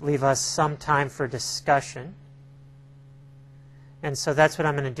leave us some time for discussion. And so that's what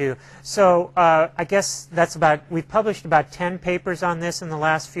I'm going to do. So I guess that's we've published about 10 papers on this in the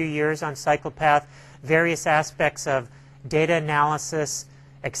last few years on Cyclopath, various aspects of data analysis,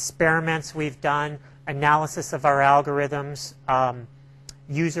 experiments we've done, analysis of our algorithms,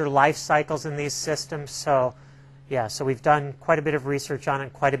 user life cycles in these systems. So yeah, so we've done quite a bit of research on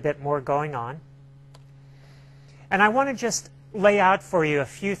it, quite a bit more going on. And I want to just lay out for you a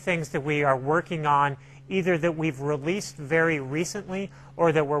few things that we are working on, either that we've released very recently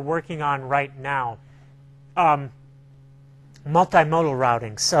or that we're working on right now. Multimodal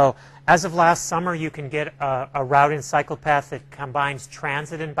routing. So as of last summer, you can get a route in Cyclopath that combines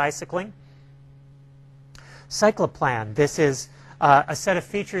transit and bicycling. Cycloplan. This is a set of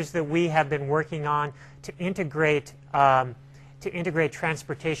features that we have been working on to integrate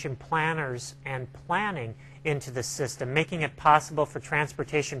transportation planners and planning into the system, making it possible for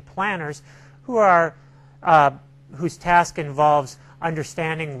transportation planners whose task involves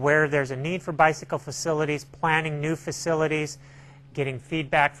understanding where there's a need for bicycle facilities, planning new facilities, getting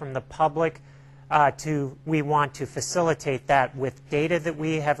feedback from the public. We want to facilitate that with data that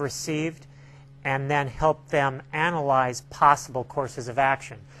we have received and then help them analyze possible courses of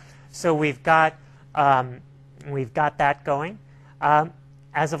action. So we've got that going.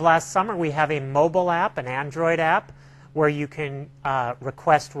 As of last summer, we have a mobile app, an Android app, where you can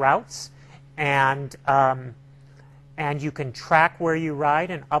request routes and you can track where you ride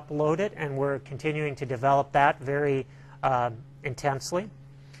and upload it, and we're continuing to develop that very intensely.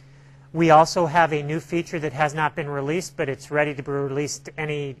 We also have a new feature that has not been released, but it's ready to be released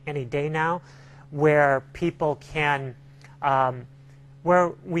any day now, where people can,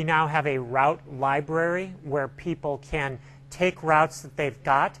 where we now have a route library where people can take routes that they've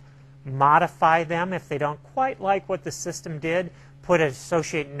got, modify them if they don't quite like what the system did, put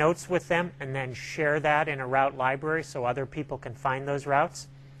associate notes with them, and then share that in a route library so other people can find those routes.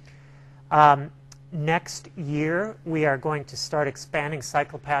 Next year, we are going to start expanding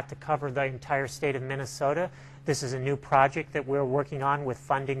Cyclopath to cover the entire state of Minnesota. This is a new project that we're working on with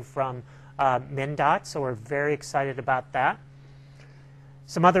funding from MnDOT, so we're very excited about that.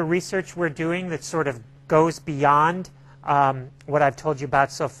 Some other research we're doing that sort of goes beyond what I've told you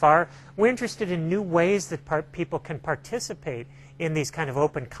about so far. We're interested in new ways that people can participate in these kind of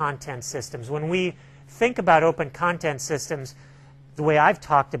open content systems. When we think about open content systems, the way I've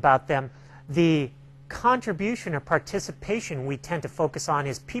talked about them, the contribution or participation we tend to focus on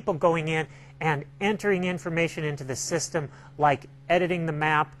is people going in and entering information into the system, like editing the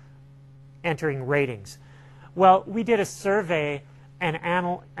map, entering ratings. Well, we did a survey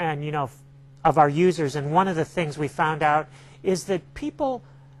of our users, and one of the things we found out is that people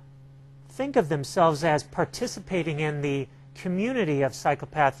think of themselves as participating in the community of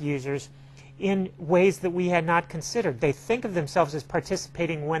Cyclopath users in ways that we had not considered. They think of themselves as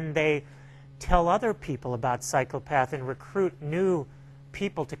participating when they tell other people about Cyclopath and recruit new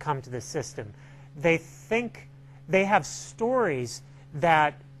people to come to the system. They think they have stories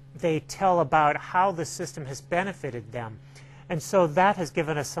that they tell about how the system has benefited them. And so that has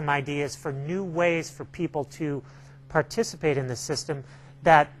given us some ideas for new ways for people to participate in the system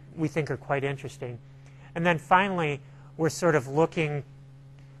that we think are quite interesting. And then finally, we're sort of looking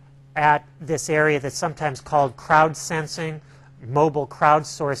at this area that's sometimes called crowd sensing, mobile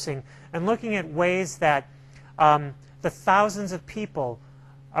crowdsourcing, and looking at ways that the thousands of people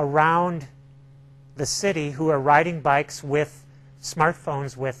around the city who are riding bikes with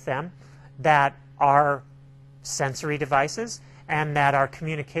smartphones with them that are sensory devices and that our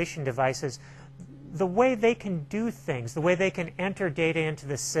communication devices, the way they can do things, the way they can enter data into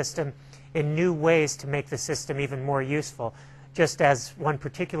the system in new ways to make the system even more useful. Just as one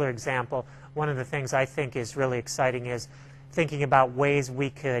particular example, one of the things I think is really exciting is thinking about ways we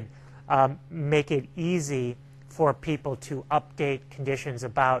could make it easy for people to update conditions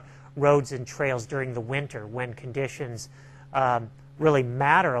about roads and trails during the winter when conditions really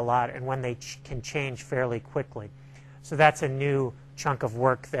matter a lot and when they can change fairly quickly. So that's a new chunk of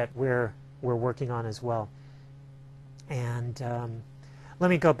work that we're working on as well. And let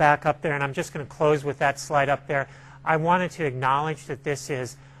me go back up there, and I'm just going to close with that slide up there. I wanted to acknowledge that this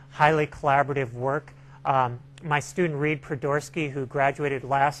is highly collaborative work. My student Reed Prodorsky, who graduated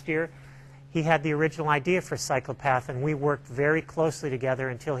last year, he had the original idea for Cyclopath, and we worked very closely together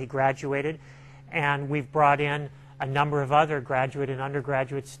until he graduated. And we've brought in a number of other graduate and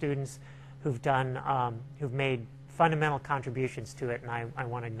undergraduate students who've made fundamental contributions to it, and I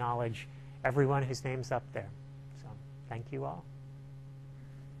want to acknowledge everyone whose name's up there. So thank you all.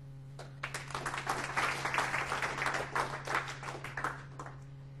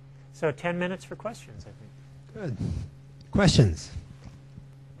 So 10 minutes for questions, I think. Good. Questions?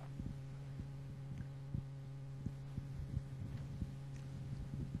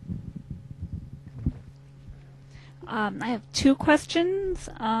 I have two questions.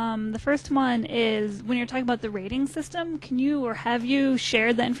 The first one is, when you're talking about the rating system, can you or have you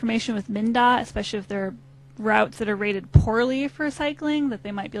shared that information with MnDOT, especially if there are routes that are rated poorly for cycling, that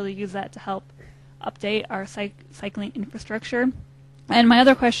they might be able to use that to help update our cycling infrastructure? And my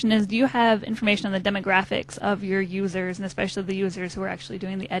other question is, do you have information on the demographics of your users, and especially the users who are actually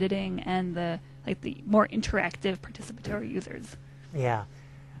doing the editing and the more interactive participatory users? Yeah,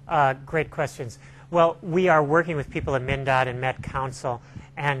 great questions. Well, we are working with people at MnDOT and Met Council,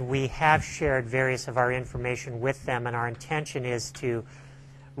 and we have shared various of our information with them, and our intention is to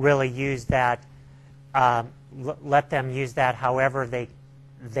really use that, let them use that however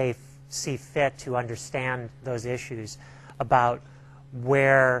they see fit to understand those issues about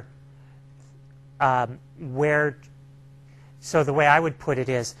where, so the way I would put it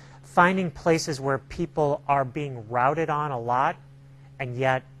is finding places where people are being routed on a lot, and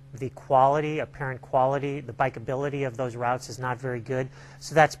yet the quality, apparent quality, the bikeability of those routes is not very good.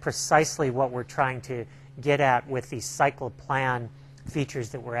 So that's precisely what we're trying to get at with these cycle plan features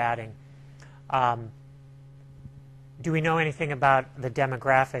that we're adding. Do we know anything about the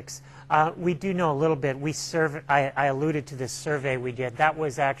demographics? We do know a little bit. I alluded to this survey we did. That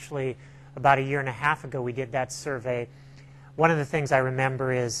was actually about a year and a half ago we did that survey. One of the things I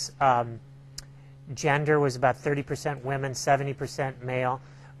remember is gender was about 30% women, 70% male,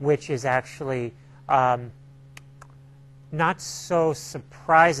 which is actually not so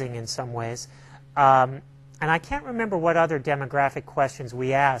surprising in some ways. And I can't remember what other demographic questions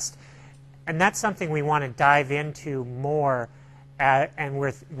we asked. And that's something we want to dive into more, and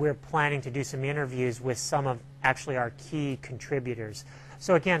we're planning to do some interviews with some of actually our key contributors.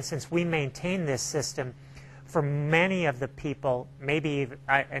 So again, since we maintain this system, for many of the people, maybe,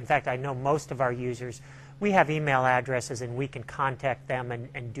 in fact, I know most of our users, we have email addresses and we can contact them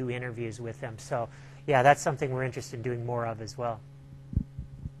and do interviews with them. So yeah, that's something we're interested in doing more of as well.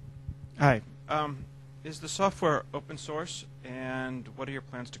 Hi. Is the software open source, and what are your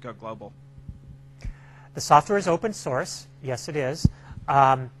plans to go global? The software is open source. Yes, it is.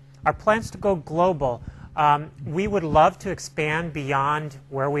 Our plans to go global, we would love to expand beyond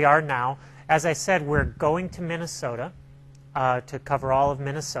where we are now. As I said, we're going to Minnesota to cover all of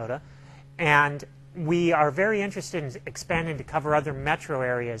Minnesota, and we are very interested in expanding to cover other metro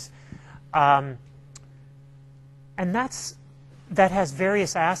areas. And that has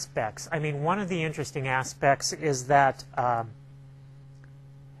various aspects. I mean, one of the interesting aspects is that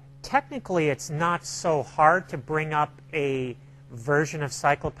technically it's not so hard to bring up a version of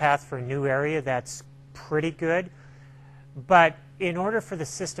Cyclopath for a new area that's pretty good. But in order for the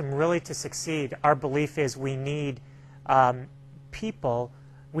system really to succeed, our belief is we need people.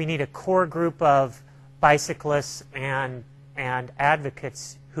 We need a core group of bicyclists and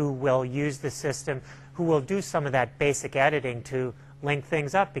advocates who will use the system, who will do some of that basic editing to link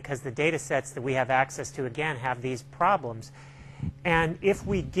things up, because the data sets that we have access to, again, have these problems. And if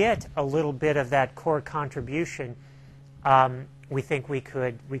we get a little bit of that core contribution, we think we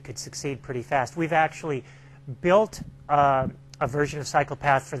could succeed pretty fast. We've actually built a version of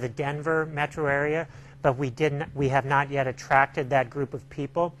Cyclopath for the Denver metro area, but we have not yet attracted that group of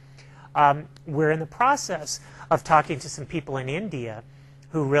people. We're in the process of talking to some people in India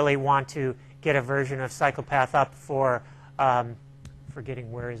who really want to get a version of Cyclopath up for,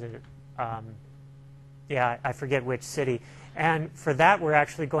 forgetting where is it, Yeah, I forget which city. And for that, we're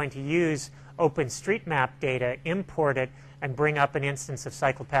actually going to use OpenStreetMap data, import it, and bring up an instance of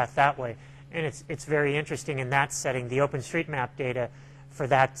Cyclopath that way. And it's very interesting in that setting. The OpenStreetMap data for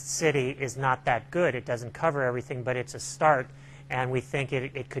that city is not that good. It doesn't cover everything, but it's a start, and we think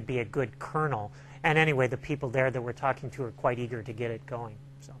it could be a good kernel. And anyway, the people there that we're talking to are quite eager to get it going.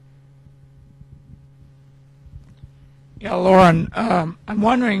 So. Yeah, Loren, I'm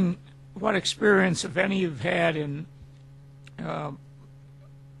wondering what experience, if any, you've had in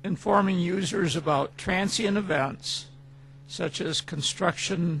informing users about transient events, such as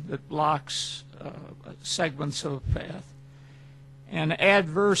construction that blocks segments of a path, and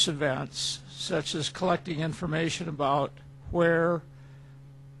adverse events, such as collecting information about where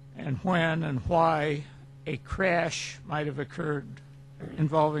and when and why a crash might have occurred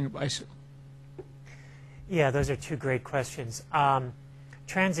involving a bicycle. Yeah, those are two great questions.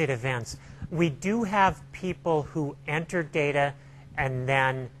 Transient events. We do have people who enter data and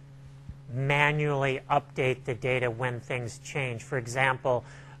then manually update the data when things change. For example,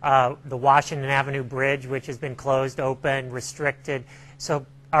 the Washington Avenue Bridge, which has been closed, open, restricted. So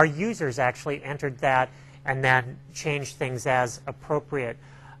our users actually entered that and then changed things as appropriate.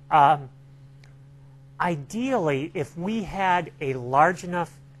 Ideally, if we had a large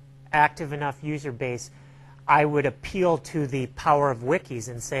enough, active enough user base, I would appeal to the power of wikis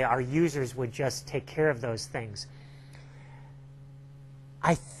and say our users would just take care of those things.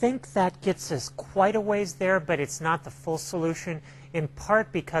 I think that gets us quite a ways there, but it's not the full solution, in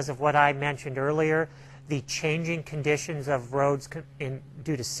part because of what I mentioned earlier, the changing conditions of roads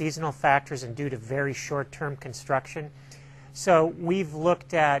due to seasonal factors and due to very short-term construction. So we've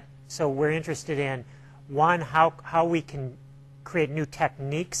looked at, so we're interested in, one, how we can create new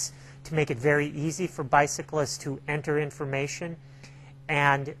techniques to make it very easy for bicyclists to enter information,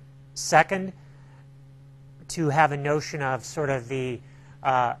 and second, to have a notion of sort of the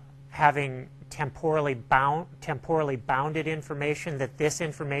having temporally bounded information, that this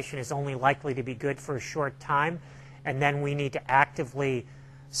information is only likely to be good for a short time, and then we need to actively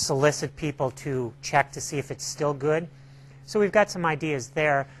solicit people to check to see if it's still good. So we've got some ideas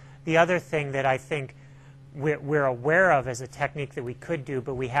there. The other thing that I think we're aware of as a technique that we could do,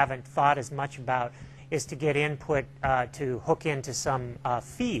 but we haven't thought as much about, is to get input to hook into some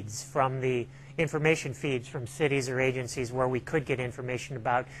feeds from the information feeds from cities or agencies where we could get information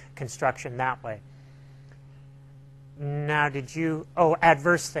about construction that way. Now,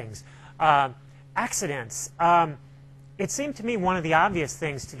 adverse things. Accidents. It seemed to me one of the obvious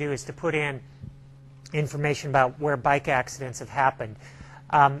things to do is to put in information about where bike accidents have happened.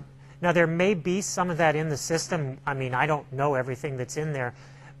 Now, there may be some of that in the system. I mean, I don't know everything that's in there,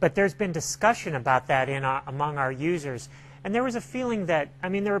 but there's been discussion about that among our users. And there was a feeling that, I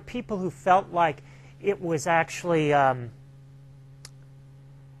mean, there were people who felt like it was actually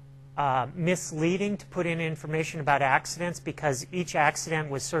misleading to put in information about accidents, because each accident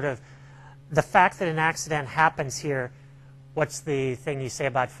was sort of, the fact that an accident happens here, what's the thing you say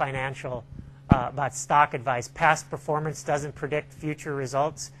about about stock advice? Past performance doesn't predict future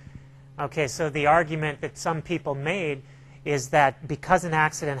results. Okay, so the argument that some people made is that because an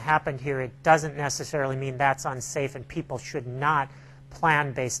accident happened here, it doesn't necessarily mean that's unsafe, and people should not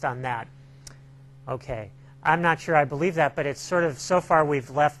plan based on that. Okay, I'm not sure I believe that, but it's sort of, so far we've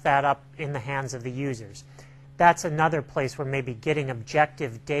left that up in the hands of the users. That's another place where maybe getting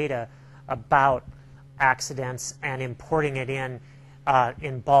objective data about accidents and importing it in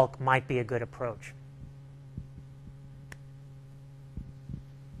bulk might be a good approach.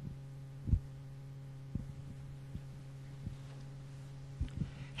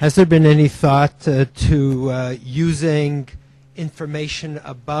 Has there been any thought to using information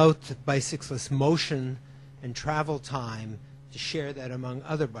about bicyclist motion and travel time to share that among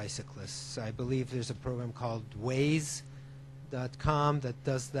other bicyclists? I believe there's a program called Waze.com that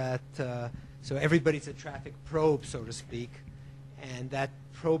does that. So everybody's a traffic probe, so to speak, and that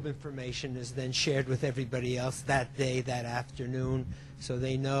probe information is then shared with everybody else that day, that afternoon, so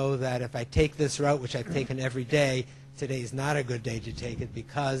they know that if I take this route, which I've taken every day, today is not a good day to take it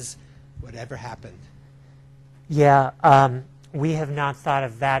because whatever happened. Yeah, we have not thought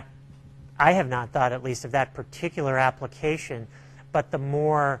of that. I have not thought, at least, of that particular application, but the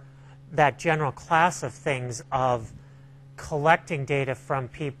more that general class of things of collecting data from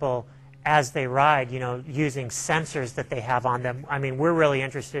people as they ride, you know, using sensors that they have on them. I mean, we're really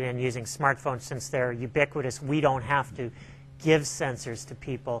interested in using smartphones since they're ubiquitous. We don't have to give sensors to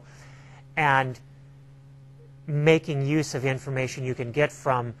people. And making use of information you can get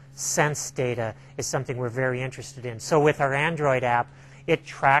from sense data is something we're very interested in. So with our Android app, it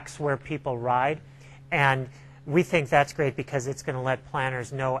tracks where people ride, And we think that's great because it's going to let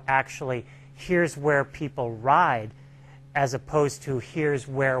planners know actually here's where people ride, as opposed to here's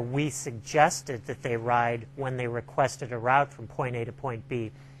where we suggested that they ride when they requested a route from point A to point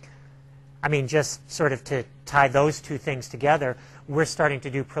B. I mean, just sort of to tie those two things together, we're starting to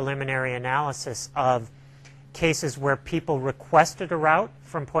do preliminary analysis of cases where people requested a route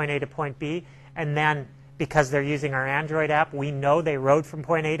from point A to point B, and then because they're using our Android app, we know they rode from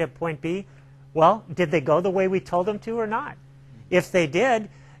point A to point B. Well, did they go the way we told them to or not? If they did,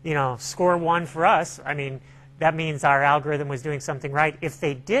 you know, score 1 for us. I mean, that means our algorithm was doing something right. If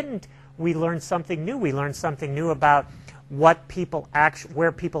they didn't, we learned something new. We learned something new about what people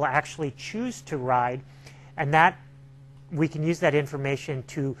where people actually choose to ride, and that we can use that information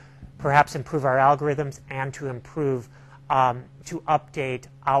to perhaps improve our algorithms and to improve, to update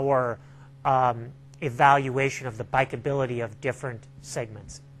our evaluation of the bikeability of different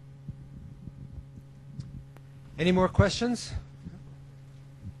segments. Any more questions?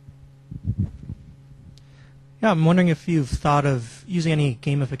 Yeah, I'm wondering if you've thought of using any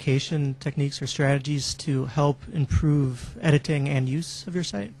gamification techniques or strategies to help improve editing and use of your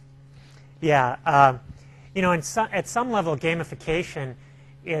site. Yeah, you know, at some level, gamification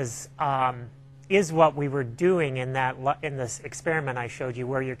is what we were doing in this experiment I showed you,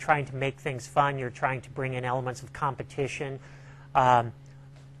 where you're trying to make things fun, you're trying to bring in elements of competition.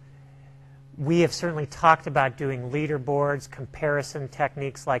 We have certainly talked about doing leaderboards, comparison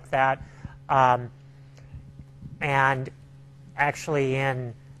techniques like that. And actually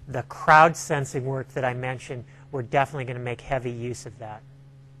in the crowd sensing work that I mentioned, we're definitely going to make heavy use of that.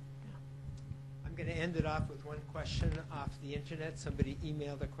 I'm going to end it off with one question off the internet. Somebody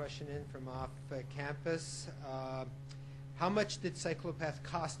emailed a question in from off campus. How much did Cyclopath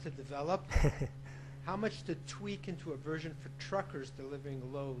cost to develop? How much to tweak into a version for truckers delivering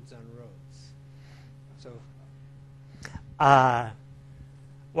loads on roads? So,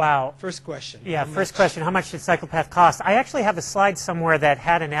 wow. First question. Yeah, first question. How much did Cyclopath cost? I actually have a slide somewhere that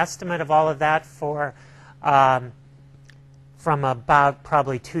had an estimate of all of that for from about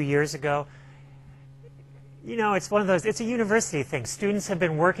probably 2 years ago. You know, it's one of those, it's a university thing. Students have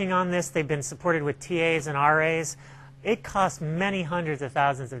been working on this. They've been supported with TAs and RAs. It costs many hundreds of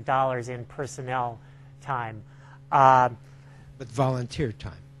thousands of dollars in personnel time. But volunteer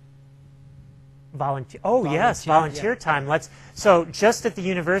time. Yes, volunteer time. So just at the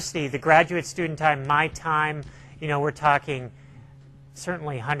university, the graduate student time, my time, you know, we're talking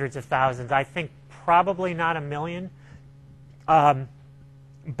certainly hundreds of thousands. I think probably not $1 million.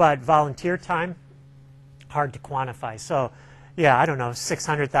 But volunteer time, hard to quantify. So yeah, I don't know,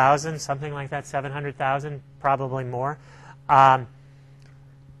 600,000, something like that, 700,000, probably more.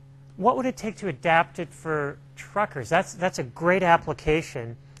 What would it take to adapt it for truckers? That's a great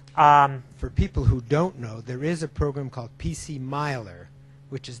application. For people who don't know, there is a program called PC Miler,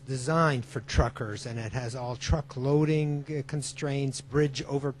 which is designed for truckers, and it has all truck loading constraints, bridge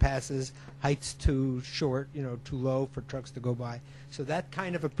overpasses, heights too short, you know, too low for trucks to go by. So that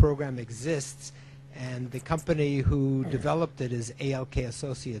kind of a program exists, and the company who developed it is ALK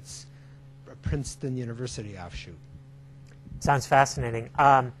Associates, a Princeton University offshoot. Sounds fascinating.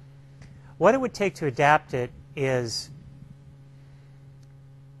 What it would take to adapt it is,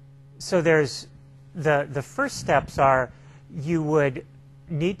 so there's the first steps are you would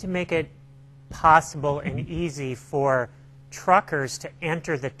need to make it possible and easy for truckers to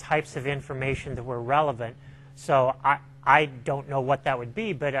enter the types of information that were relevant. So I don't know what that would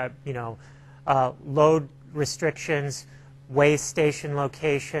be, but you know, load restrictions, way station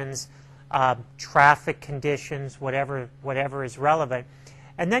locations, traffic conditions, whatever is relevant.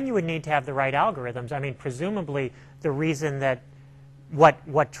 And then you would need to have the right algorithms. I mean, presumably the reason that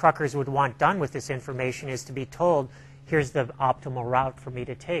what truckers would want done with this information is to be told, here's the optimal route for me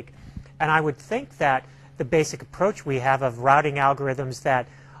to take. And I would think that the basic approach we have of routing algorithms that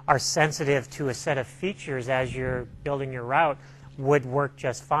are sensitive to a set of features as you're building your route would work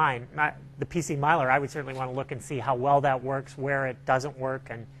just fine. The PC Miler, I would certainly want to look and see how well that works, where it doesn't work,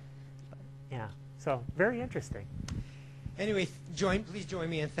 and yeah, so very interesting. Anyway, please join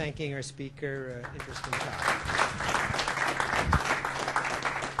me in thanking our speaker. Interesting talk.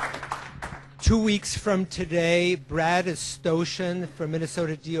 2 weeks from today, Brad Estoshan from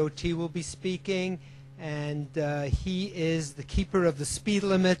Minnesota DOT will be speaking, and he is the keeper of the speed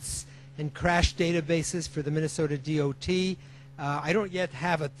limits and crash databases for the Minnesota DOT. I don't yet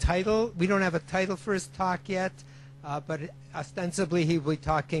have a title. We don't have a title for his talk yet, but ostensibly he will be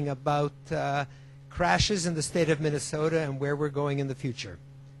talking about crashes in the state of Minnesota and where we're going in the future.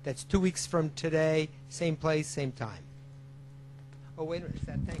 That's 2 weeks from today, same place, same time. Oh, wait a minute, is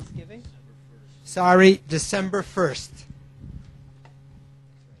that Thanksgiving? Sorry, December 1st.